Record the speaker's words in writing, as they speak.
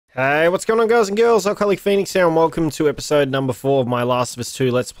Hey, what's going on, guys and girls? Alcoholic Phoenix here, and welcome to episode number 4 of my Last of Us 2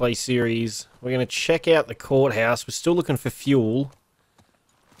 Let's Play series. We're going to check out the courthouse. We're still looking for fuel.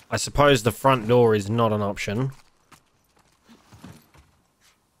 I suppose the front door is not an option.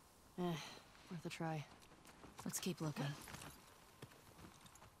 Worth a try. Let's keep looking.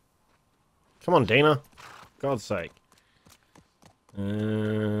 Come on, Dina. God's sake.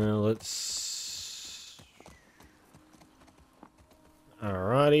 Let's...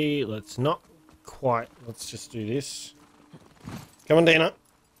 Alrighty, let's not quite... Let's just do this. Come on, Dina.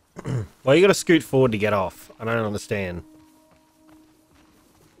 Well, you gotta scoot forward to get off. I don't understand.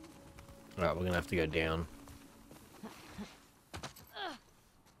 Alright, we're gonna have to go down.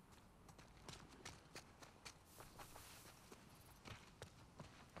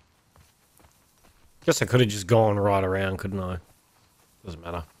 Guess I could have just gone right around, couldn't I? Doesn't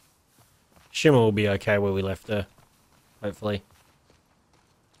matter. Shimmer will be okay where we left her. Hopefully.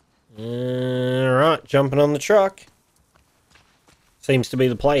 Alright, jumping on the truck. Seems to be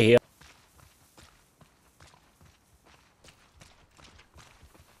the play here.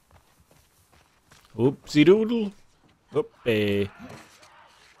 Oopsie doodle. Oopsie.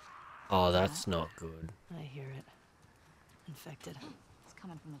 Oh, that's not good. I hear it. Infected. It's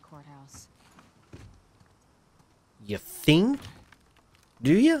coming from the courthouse. You think?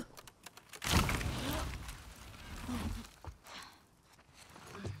 Do you?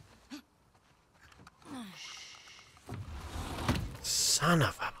 Son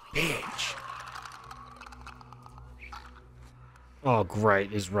of a bitch. Oh, great.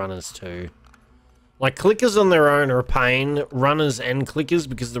 There's runners too. Like, clickers on their own are a pain. Runners and clickers,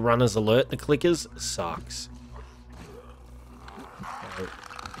 because the runners alert the clickers, sucks.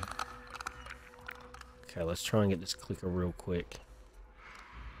 Okay, let's try and get this clicker real quick.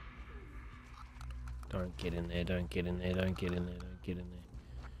 Don't get in there, don't get in there, don't get in there, don't get in there.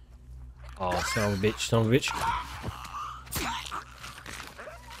 Oh, son of a bitch, son of a bitch.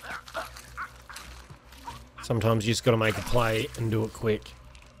 Sometimes you just gotta make a play and do it quick.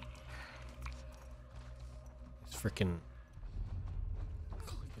 It's freaking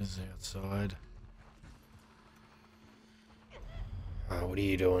clickers outside. Oh, what are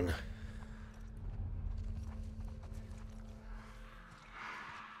you doing?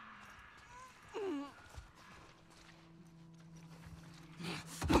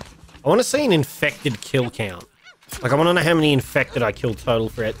 I want to see an infected kill count. Like, I want to know how many infected I killed total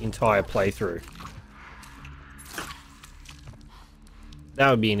for that entire playthrough. That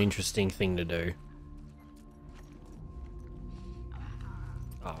would be an interesting thing to do.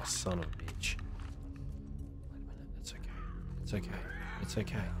 Oh, son of a bitch. Wait a minute, it's okay. It's okay. It's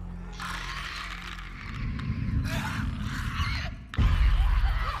okay.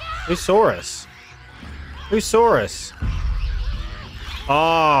 Who saw us? Who saw us?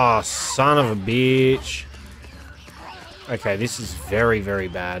 Oh, son of a bitch. Okay, this is very, very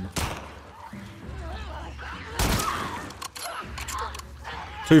bad.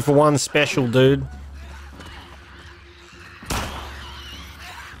 2-for-1 special, dude.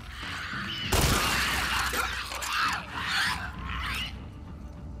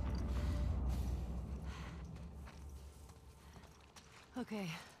 Okay.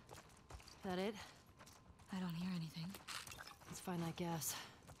 That it? I don't hear anything. Let's find that gas.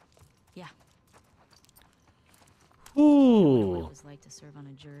 Yeah. Ooh. What it was like to serve on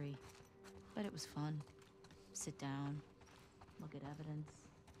a jury. But it was fun. Sit down. Look at evidence.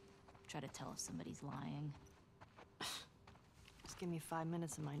 Try to tell if somebody's lying. Just give me 5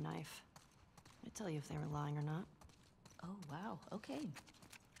 minutes and my knife. I'd tell you if they were lying or not. Oh, wow. Okay.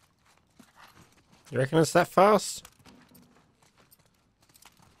 You reckon it's that fast?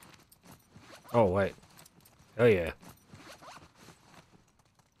 Oh, wait. Oh, yeah.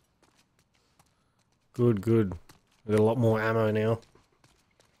 Good, good. We've got a lot more ammo now.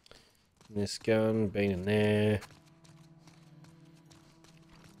 This gun, been in there.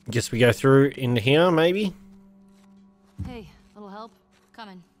 Guess we go through into here, maybe? Hey, little help?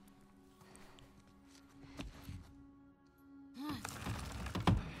 Coming.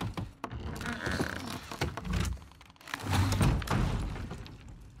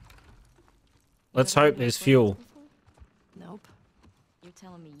 Let's hope there's fuel. Nope. You're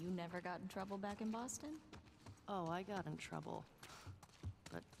telling me you never got in trouble back in Boston? Oh, I got in trouble.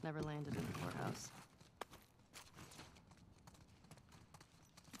 But never landed in the courthouse.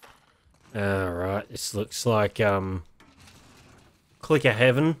 Alright, this looks like, clicker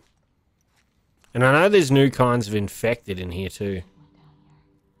heaven. And I know there's new kinds of infected in here too.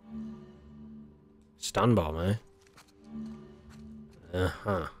 Stun bomb, eh?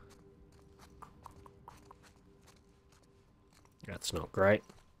 Uh-huh. That's not great.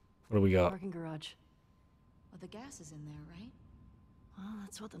 What do we got? Parking garage. Well, the gas is in there, right? Well,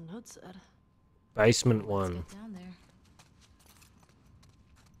 that's what the note said. Basement Let's one. get down there.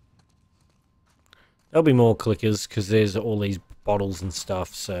 There'll be more clickers because there's all these bottles and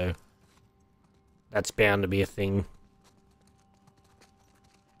stuff, so that's bound to be a thing.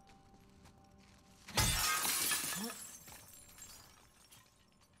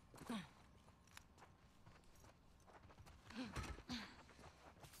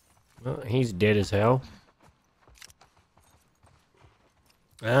 Well, he's dead as hell.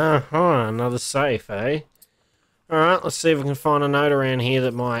 Another safe, eh? Alright, let's see if we can find a note around here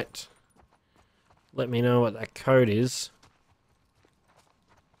that might let me know what that code is.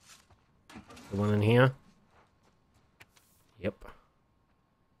 The one in here? Yep.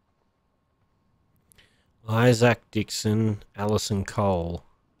 Isaac Dixon, Allison Cole.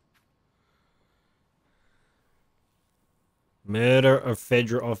 Murder of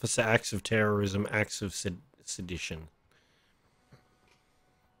federal officer, acts of terrorism, acts of sedition.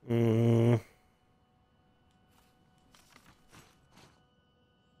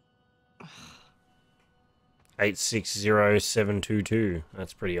 860722.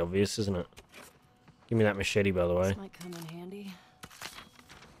 That's pretty obvious, isn't it? Give me that machete, by the way. This might come in handy.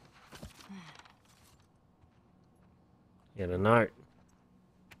 Get a note.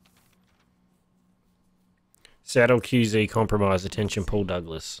 Saddle QZ compromise. Attention, Paul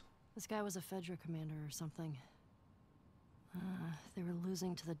Douglas. This guy was a Fedra commander or something. They were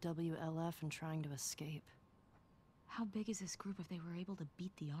losing to the WLF and trying to escape. How big is this group if they were able to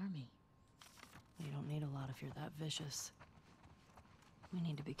beat the army? You don't need a lot if you're that vicious. We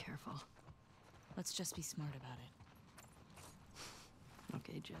need to be careful. Let's just be smart about it.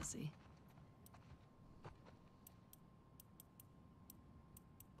 Okay, Jesse.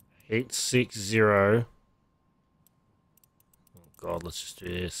 860. Oh God, let's just do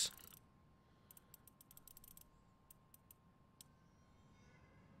this.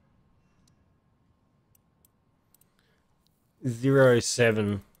 Zero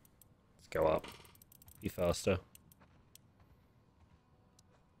 07. Let's go up. Be faster.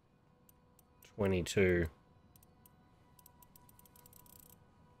 22.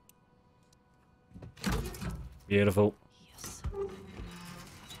 Beautiful. Yes.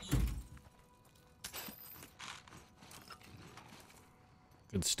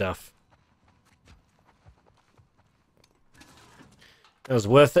 Good stuff. That was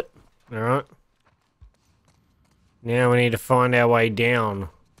worth it. Alright. Now we need to find our way down.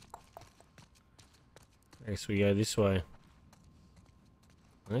 I guess we go this way.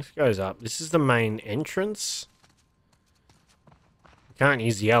 This goes up. This is the main entrance. We can't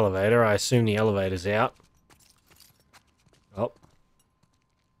use the elevator. I assume the elevator's out. Oh.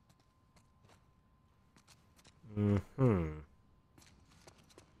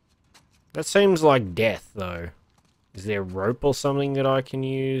 That seems like death, though. Is there rope or something that I can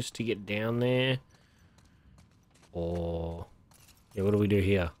use to get down there? Or... yeah, what do we do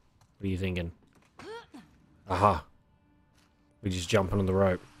here? What are you thinking? Aha. We just jump on the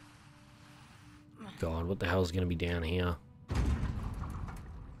rope. God, what the hell's going to be down here?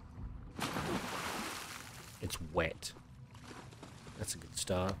 It's wet. That's a good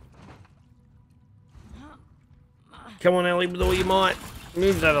start. Come on, Ellie, with all your might.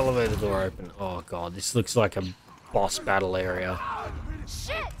 Move that elevator door open. Oh, God, this looks like a boss battle area.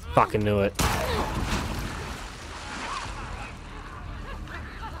 Shit! Fucking knew it.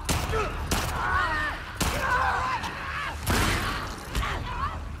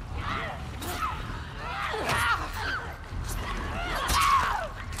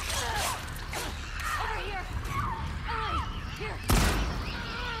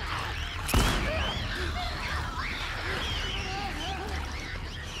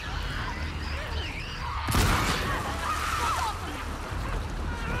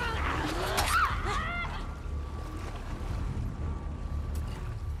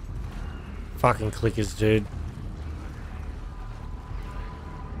 Fucking clickers, dude.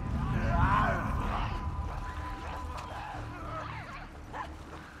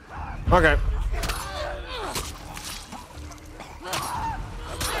 Okay.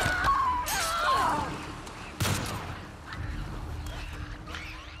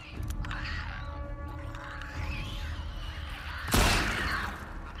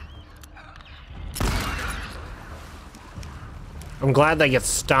 I'm glad they get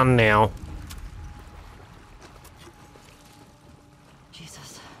stunned now.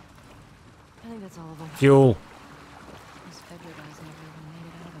 Jesus. I think that's all of them. Fuel. Those Fedra guys never even made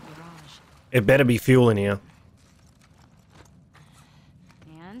it out of the garage. It better be fuel in here.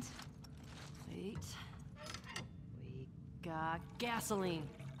 And? Wait. We got gasoline.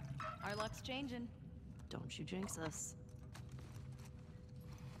 Our luck's changing. Don't you jinx us.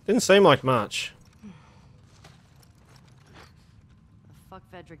 Didn't seem like much. The fuck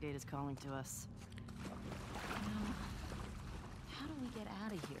Vedragate is calling to us. How do we get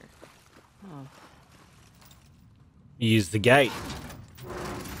out of here? Oh. Use the gate.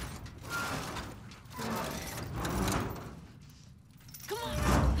 Come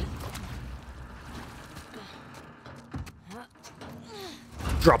on.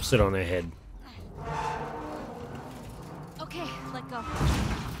 Drops it on her head. Okay, let go.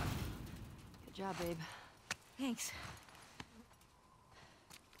 Good job, babe. Thanks.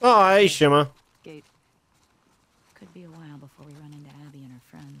 Oh, hey, Shimmer. Gate. Could be a while before we run into Abby and her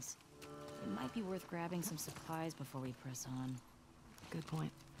friends. It might be worth grabbing some supplies before we press on. Good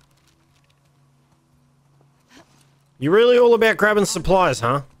point. You're really all about grabbing supplies,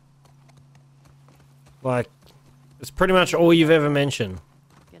 huh? Like, it's pretty much all you've ever mentioned.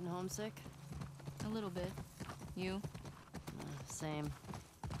 Getting homesick? A little bit. You? Same.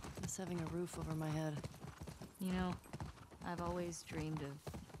 Just having a roof over my head. You know, I've always dreamed of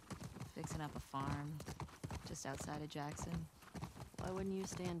fixing up a farm just outside of Jackson. Why wouldn't you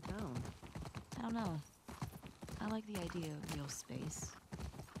stay in town? I don't know. I like the idea of real space.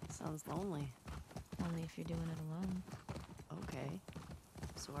 Sounds lonely. Only if you're doing it alone. Okay.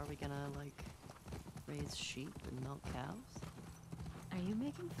 So are we gonna, like, raise sheep and milk cows? Are you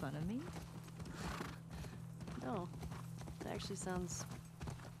making fun of me? No. It actually sounds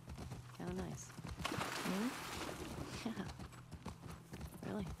kind of nice. Really? Yeah.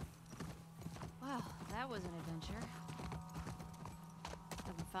 Really? Wow, that was an adventure.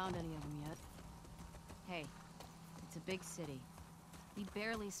 Haven't found any of them yet. Hey, it's a big city. We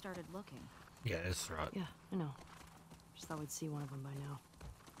barely started looking. Yeah, that's right. Yeah, I know. Just thought we'd see one of them by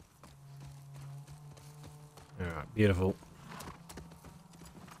now. Alright, beautiful.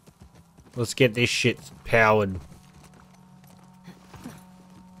 Let's get this shit powered.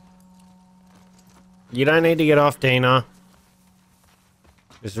 You don't need to get off, Dina.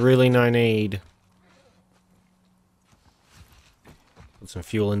 There's really no need. Put some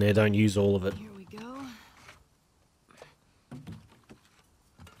fuel in there, don't use all of it. Here we go.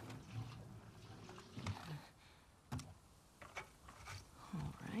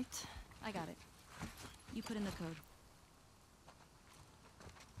 All right. I got it. You put in the code.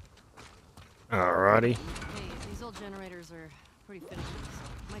 Alrighty. Hey, these old generators are pretty finicky,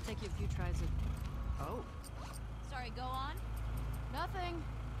 so it might take you a few tries of... Oh. Sorry, go on. Nothing.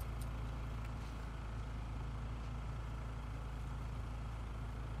 –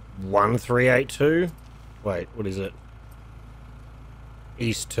 1382. Wait, what is it?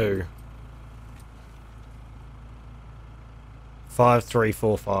 East 2.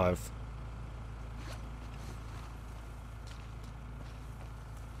 5345.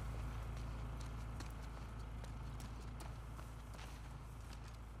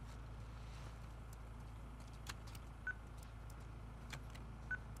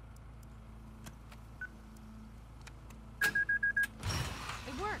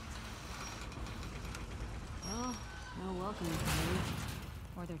 It worked. Well, no welcoming for me.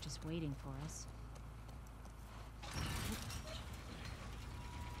 Or they're just waiting for us.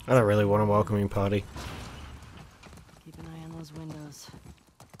 I don't really want a welcoming party. Keep an eye on those windows.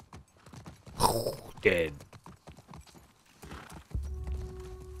 Dead.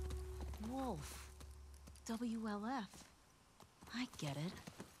 Wolf. WLF. I get it.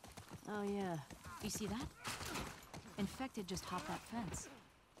 Oh, yeah. You see that? Infected just hopped that fence.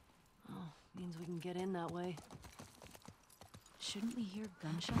 Oh, means we can get in that way. Shouldn't we hear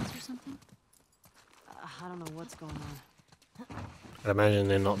gunshots or something? I don't know what's going on. I imagine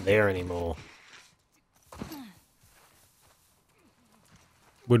they're not there anymore.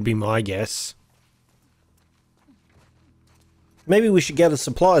 Would be my guess. Maybe we should gather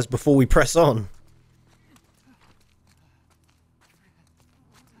supplies before we press on.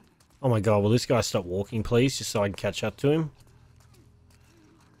 Oh my god, will this guy stop walking, please? Just so I can catch up to him.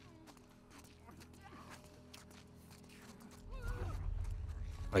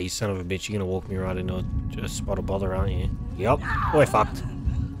 Oh, you son of a bitch, you're gonna walk me right into a spot of bother, aren't you? Yep. We're fucked.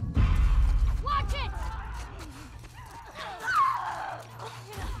 Watch it!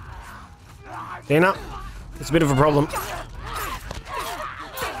 Dina, it's a bit of a problem. Ellie!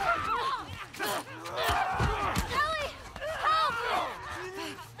 Help!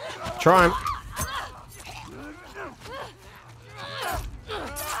 Try him.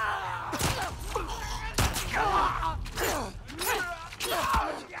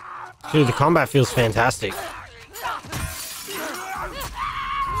 Dude, the combat feels fantastic.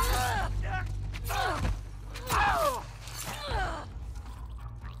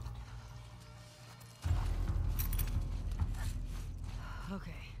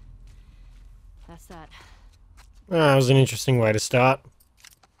 Okay. That's that. That was an interesting way to start.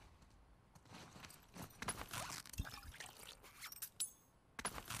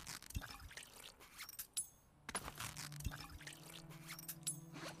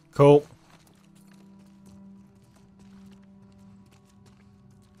 Cool.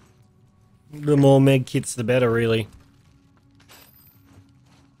 The more med kits, the better, really.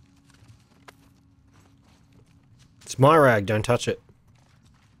 It's my rag, don't touch it.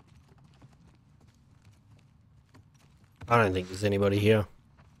 I don't think there's anybody here.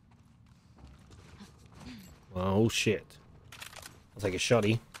 Oh shit. I'll take a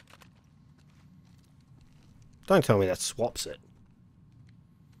shotty. Don't tell me that swaps it.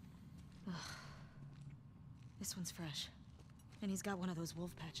 This one's fresh. And he's got one of those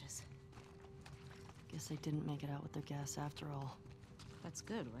wolf patches. Guess they didn't make it out with their gas after all. That's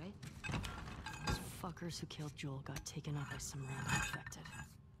good, right? Those fuckers who killed Joel got taken out by some random infected.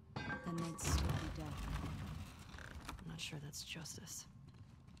 Then they'd still be dead. I'm not sure that's justice.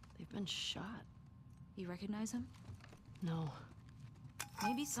 They've been shot. You recognize him? No.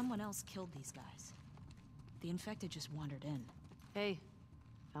 Maybe someone else killed these guys. The infected just wandered in. Hey,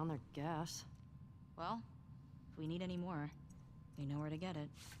 found their gas. Well, if we need any more, we know where to get it.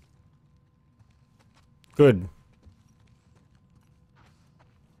 Good.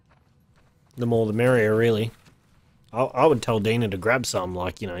 The more the merrier, really. I would tell Dina to grab some,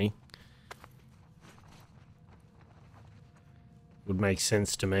 like, you know. Would make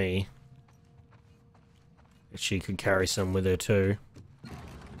sense to me. If she could carry some with her too.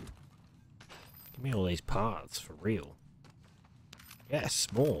 Give me all these parts, for real. Yes,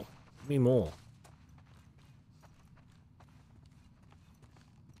 more. Give me more.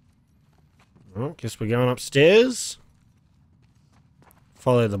 Well, guess we're going upstairs.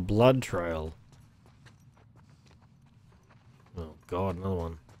 Follow the blood trail. Oh god, another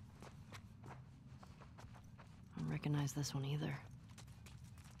one. I don't recognize this one either.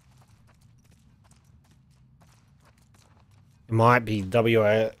 It might be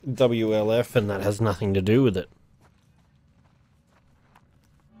WLF and that has nothing to do with it.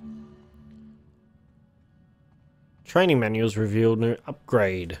 Training manuals revealed new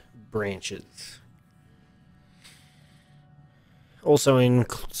upgrade branches. Also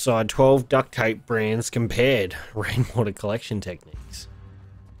inside 12 duct tape brands compared. Rainwater collection techniques.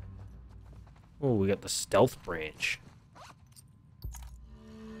 Oh, we got the stealth branch.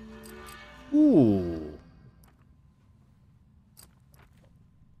 Ooh.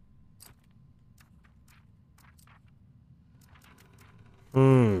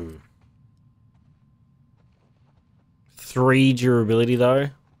 Hmm. 3 durability though.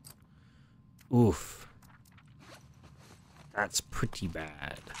 Oof. That's pretty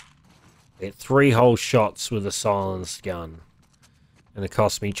bad. Get 3 whole shots with a silenced gun. And it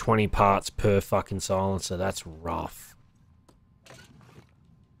cost me 20 parts per fucking silencer. That's rough.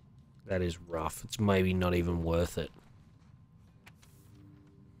 That is rough. It's maybe not even worth it.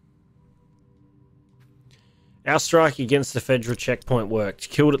 Our strike against the federal checkpoint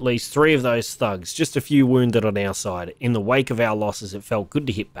worked. Killed at least 3 of those thugs. Just a few wounded on our side. In the wake of our losses, it felt good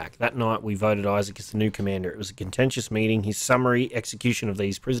to hit back. That night, we voted Isaac as the new commander. It was a contentious meeting. His summary execution of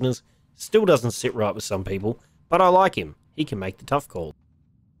these prisoners still doesn't sit right with some people. But I like him. He can make the tough call.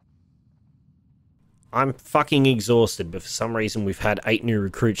 I'm fucking exhausted, but for some reason we've had 8 new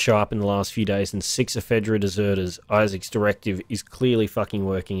recruits show up in the last few days and 6 are Fedra deserters. Isaac's directive is clearly fucking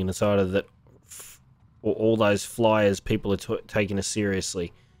working, and it's either that or all those flyers, people are taking us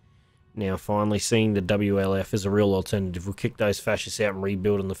seriously. Now, finally seeing the WLF as a real alternative, we'll kick those fascists out and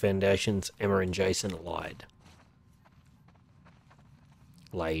rebuild on the foundations. Emma and Jason lied.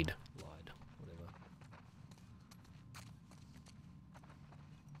 Lied. Whatever.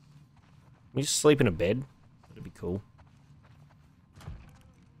 Can we just sleep in a bed? That'd be cool.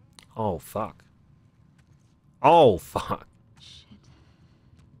 Oh, fuck. Oh, fuck. Shit.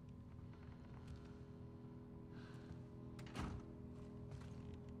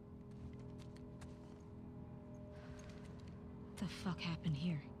 What the fuck happened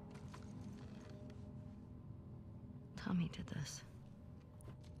here? Tommy did this.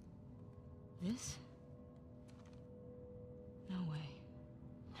 This? No way.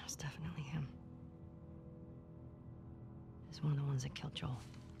 It was definitely him. He's one of the ones that killed Joel.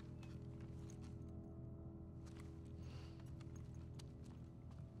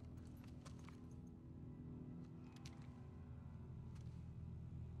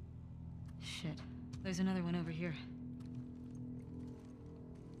 Shit. There's another one over here.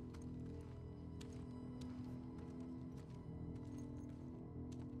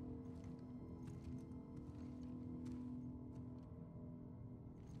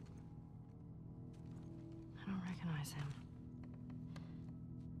 recognize him.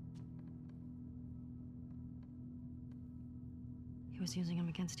 He was using them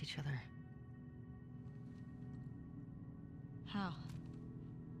against each other. How?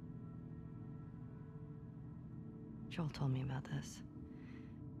 Joel told me about this.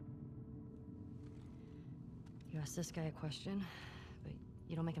 You ask this guy a question, but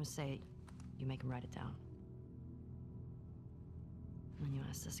you don't make him say it, you make him write it down. And then you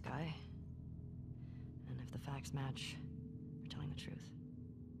ask this guy, and if the facts match, you're telling the truth.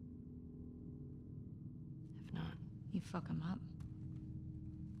 If not, You fuck him up.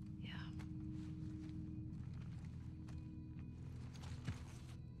 yeah.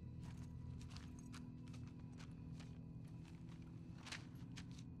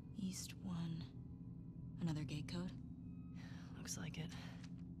 East 1. Another gate code? Looks like it.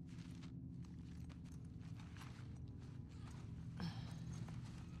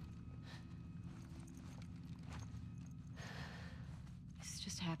 This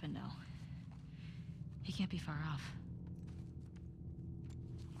just happened now. He can't be far off.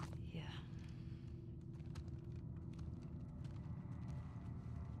 Yeah.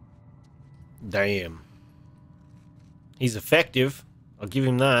 Damn. He's effective. I'll give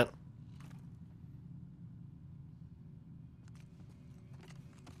him that.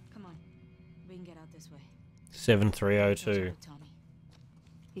 Come on. We can get out this way. 7302. Tommy.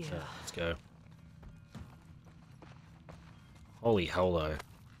 Yeah. Let's go. Holy holo.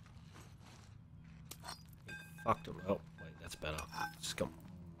 Fucked him. Oh, wait, that's better. Just got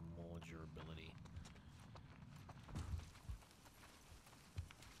more durability.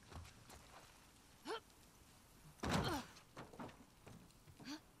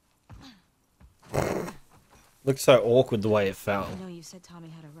 Looks so awkward the way it fell. I know you said Tommy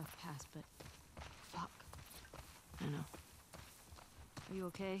had a rough past, but fuck. I know. Are you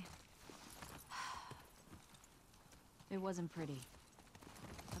okay? It wasn't pretty.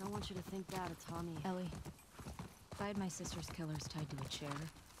 I don't want you to think bad of Tommy. Ellie, if I had my sister's killers tied to a chair,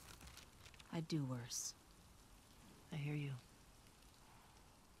 I'd do worse. I hear you.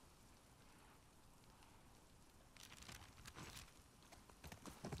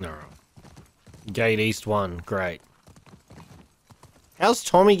 Alright. Gate East 1. Great. How's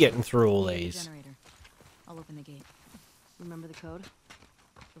Tommy getting through all Need a these? generator. I'll open the gate. Remember the code?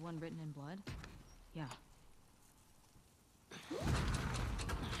 The one written in blood? Yeah.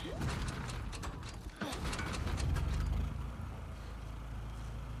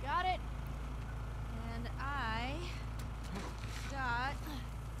 Got it. And I got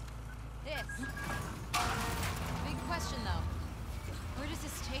this. Big question though. Where does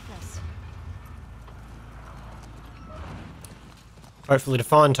this take us? Hopefully to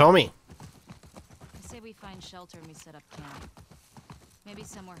find Tommy. I say we find shelter and we set up camp. Maybe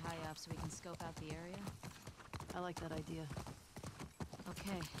somewhere high up so we can scope out the area. I like that idea.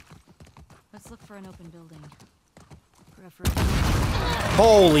 Okay. Let's look for an open building.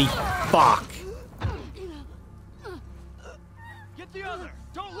 Holy fuck. Get the other!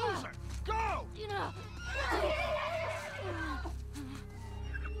 Don't lose her! Go!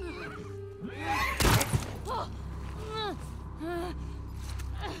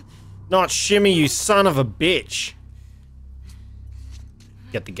 Not shimmy, you son of a bitch.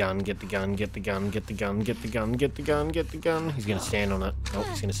 Get the gun, get the gun, get the gun, get the gun, get the gun, get the gun, get the gun. He's gonna stand on it. Oh,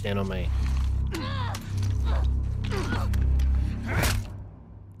 he's gonna stand on me.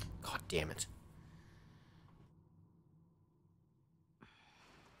 God damn it.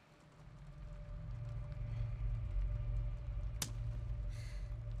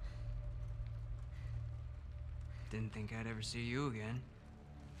 Didn't think I'd ever see you again.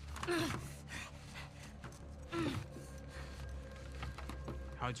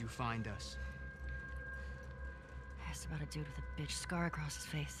 How'd you find us? I asked about a dude with a bitch scar across his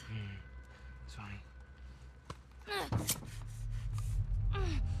face. It's funny.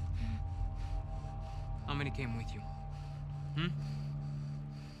 How many came with you?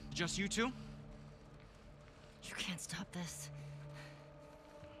 Just you two? You can't stop this.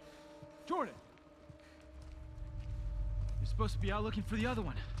 Jordan! You're supposed to be out looking for the other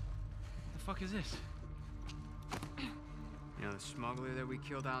one. What the fuck is this? You know the smuggler that we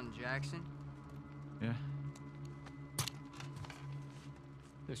killed out in Jackson? Yeah?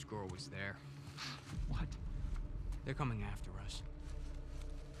 This girl was there. What? They're coming after us.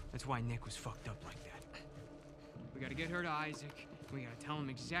 That's why Nick was fucked up like that. We gotta get her to Isaac. We gotta tell him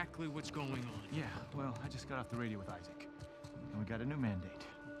exactly what's going on. Yeah, well, I just got off the radio with Isaac. And we got a new mandate.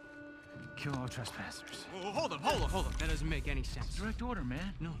 kill all trespassers. Oh, hold up. That doesn't make any sense. Direct order,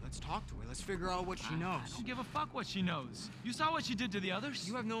 man. No, let's talk to her. Let's figure out what she knows. I don't give a fuck what she knows. You saw what she did to the others?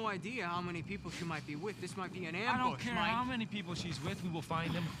 You have no idea how many people she might be with. This might be an ambush, I don't care Mike. how many people she's with. We will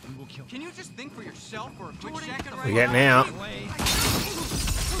find them and we'll kill them. Can you just think for yourself for a quick Jordan, second right We're getting now? out.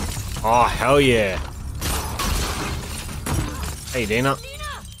 Oh, hell yeah. Hey, Dina.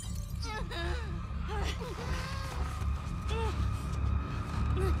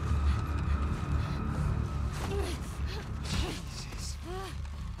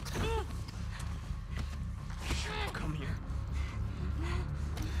 Come here.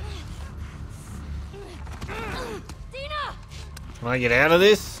 Can I get out of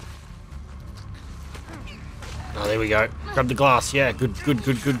this? Oh, there we go. Grab the glass. Yeah, good.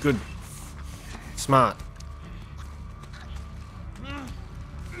 Smart.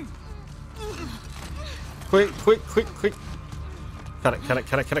 Quick. Cut it. Cut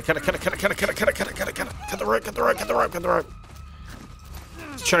the rope.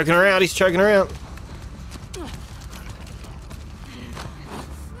 He's choking her out.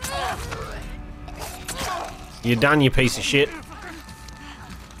 You're done, you piece of shit.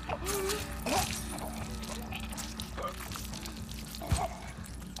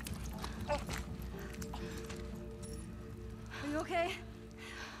 Are you okay?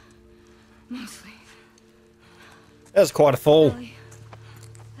 Mostly. That was quite a fall.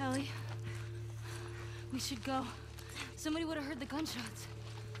 Ellie. We should go. Somebody would have heard the gunshots.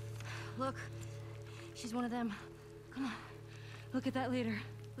 Look. She's one of them. Come on. Look at that later.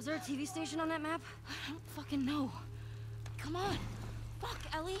 Was there a TV station on that map? I don't fucking know. Come on. Fuck,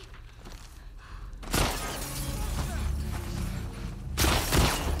 Ellie.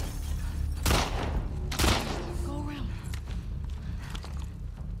 Go around.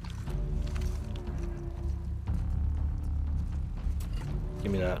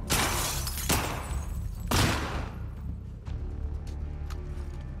 Give me that.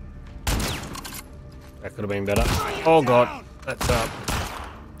 That could have been better. Oh god, that's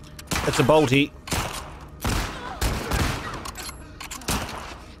a bolty.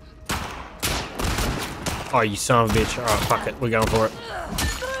 Oh, you son of a bitch. Alright, fuck it. We're going for it.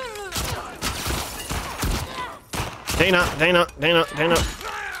 Dina.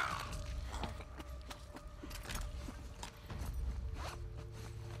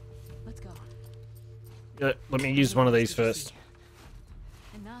 Let's go. Let me use one of these first.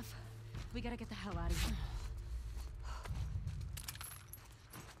 Enough. We gotta get the hell out of here.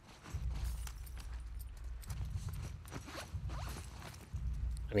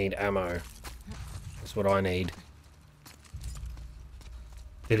 I need ammo. That's what I need.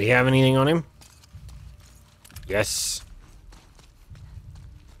 Did he have anything on him? Yes.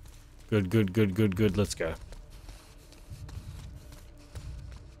 Good. Let's go.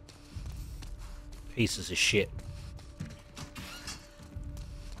 Pieces of shit.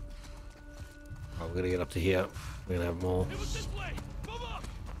 Oh, we're gonna get up to here. We're gonna have more. It was this way. Move up.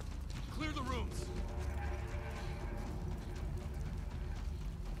 Clear the rooms.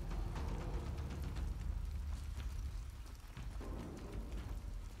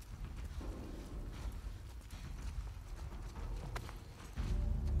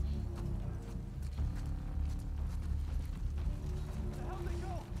 Where the hell they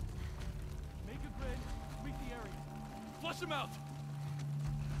go? Make a grid. Sweep the area. Flush them out.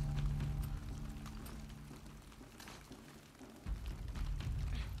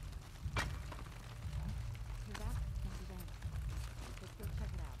 You're back? Not too bad. Let's go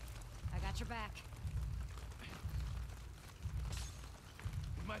check it out. I got your back.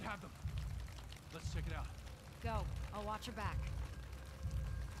 We might have them. Let's check it out. Go. I'll watch your back.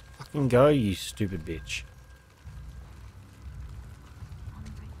 Fucking go, you stupid bitch.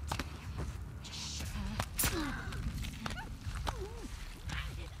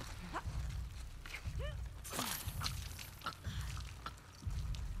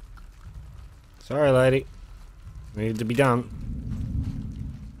 Sorry, lady. Needed to be done.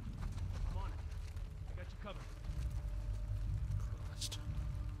 I'm on it. I got you covered.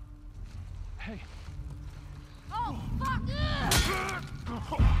 Hey. Oh, fuck!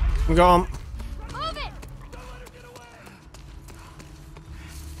 I'm gone. Move it!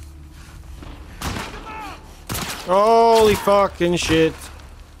 Holy fucking shit.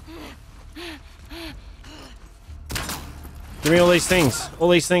 Give me all these things. All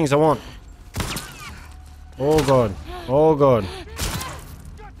these things I want. Oh god. Oh god.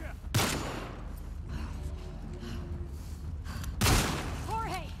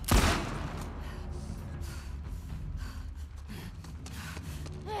 Jorge!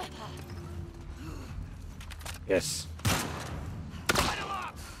 Yes.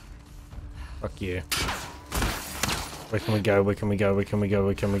 Fuck you. Where can we go? Where can we go? Where can we go?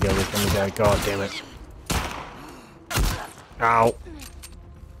 Where can we go? Where can we go? God damn it. Ow.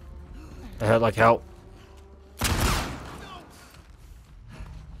 That hurt like hell.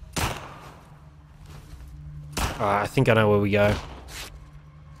 Alright, I think I know where we go.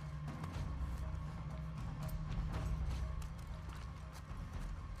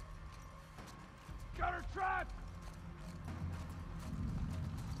 Got her trapped!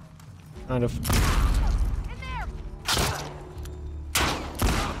 Kind of. In there!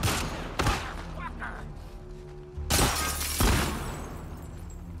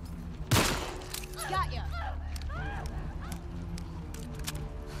 Got ya! Come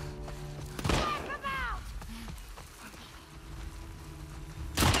out!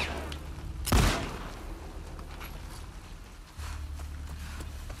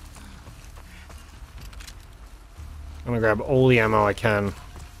 I'm gonna grab all the ammo I can.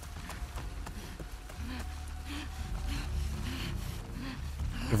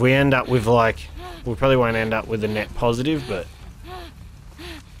 If we end up with like... We probably won't end up with a net positive, but...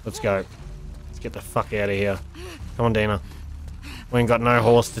 Let's go. Let's get the fuck out of here. Come on, Dina. We ain't got no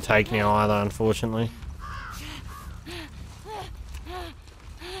horse to take now either, unfortunately.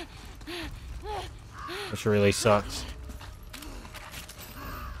 Which really sucks.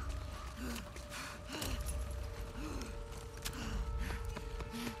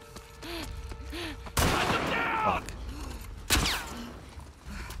 Fuck.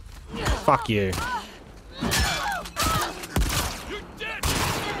 Fuck you.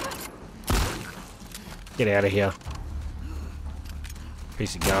 Get out of here.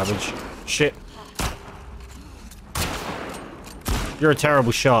 Piece of garbage. Shit. You're a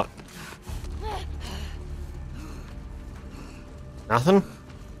terrible shot. Nothing?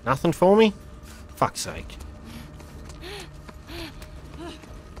 Nothing for me? Fuck's sake.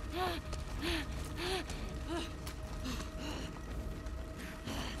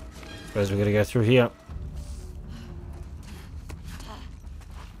 Suppose we gotta go through here.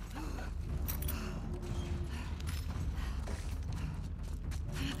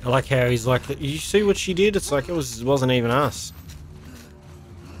 I like how he's like, you see what she did? It's like it wasn't even us.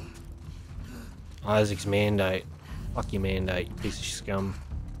 Isaac's mandate. Fuck your mandate, you piece of scum.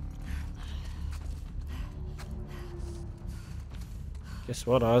 Guess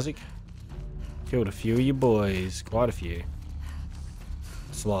what, Isaac? Killed a few of your boys. Quite a few.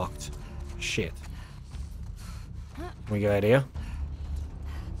 It's locked. Shit. Can we go out here?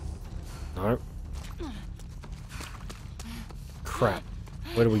 No. Crap.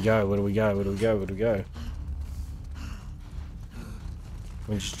 Where do we go? Where do we go? Where do we go? Where do we go? Can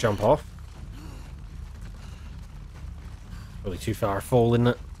we just jump off? Probably too far a fall, isn't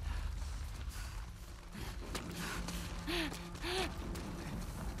it?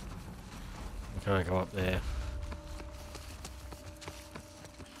 We can't go up there.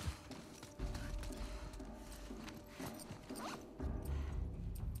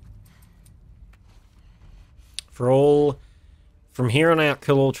 From here on out,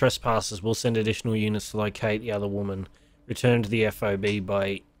 kill all trespassers. We'll send additional units to locate the other woman. Return to the FOB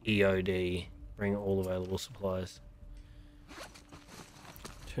by EOD. Bring all available supplies.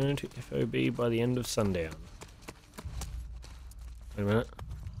 Return to FOB by the end of sundown. Wait a minute.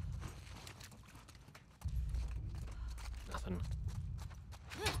 Nothing.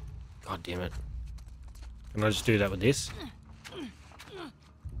 God damn it. Can I just do that with this?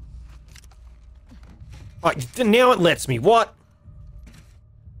 Oh, now it lets me. What?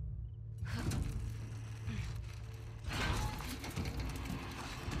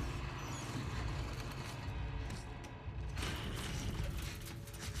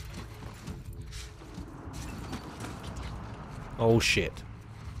 Oh shit.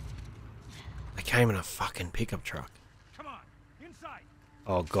 They came in a fucking pickup truck. Come on, inside.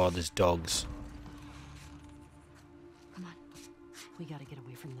 Oh god, there's dogs. Come on. We gotta get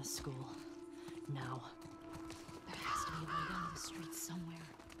away from this school. Now. There has to be a way down to the street somewhere.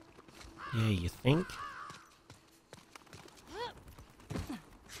 Yeah, you think? Got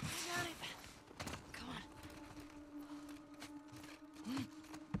it. Come on.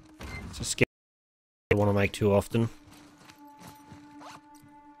 It's a scare I want to make too often.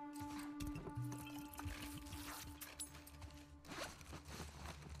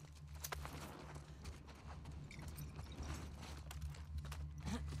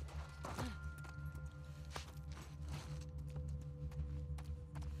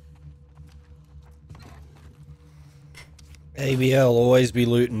 ABL, always be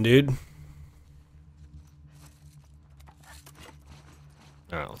looting, dude.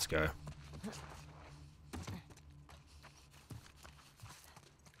 Alright, let's go.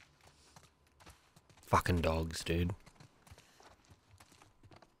 Fucking dogs, dude.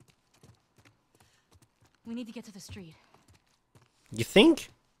 We need to get to the street. You think?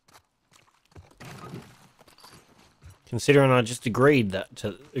 Considering I just agreed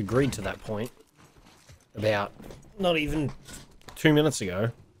to that point about not even 2 minutes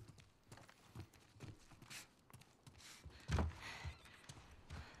ago.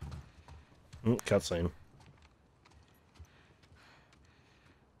 Cutscene.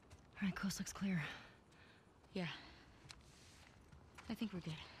 Alright, coast looks clear. Yeah. I think we're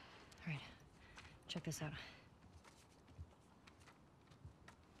good. Alright, check this out.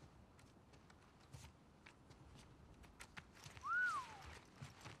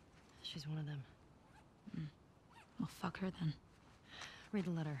 She's one of them. Well, fuck her then. Read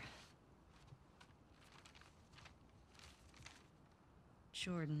the letter.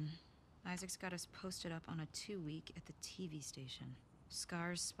 Jordan. Isaac's got us posted up on a 2-week at the TV station.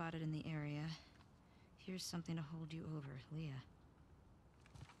 Scars spotted in the area. Here's something to hold you over, Leah.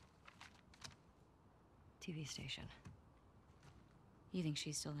 TV station. You think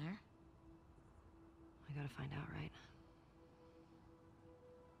she's still there? I gotta find out, right?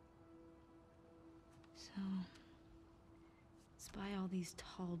 So, spy all these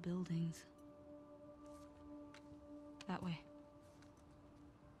tall buildings. That way.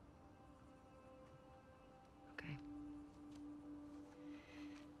 Okay.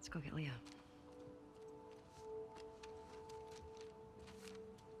 Let's go get Leah.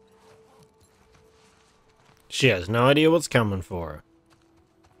 She has no idea what's coming for her.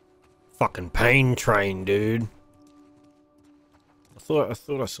 Fucking pain train, dude. I thought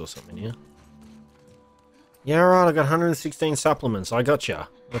I saw something here. Yeah, right, I got 116 supplements. I gotcha.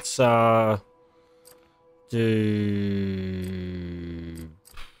 Let's, do...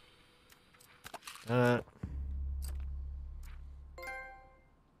 that.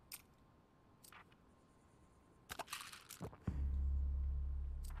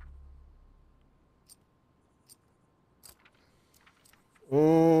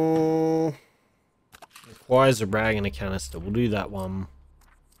 Requires a rag and a canister. We'll do that one.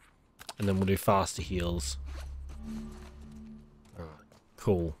 And then we'll do faster heals. Alright,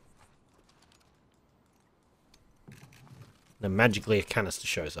 cool. Then magically a canister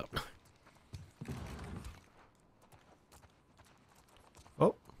shows up.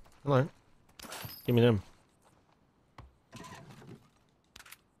 Oh, hello. Give me them.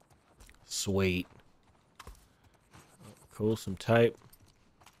 Sweet. Cool, some tape.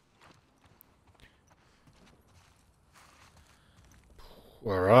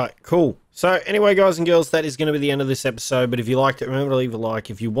 Alright, cool. So, anyway, guys and girls, that is going to be the end of this episode. But if you liked it, remember to leave a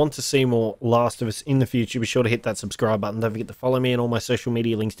like. If you want to see more Last of Us in the future, be sure to hit that subscribe button. Don't forget to follow me and all my social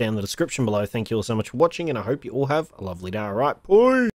media links down in the description below. Thank you all so much for watching, and I hope you all have a lovely day. Alright, bye!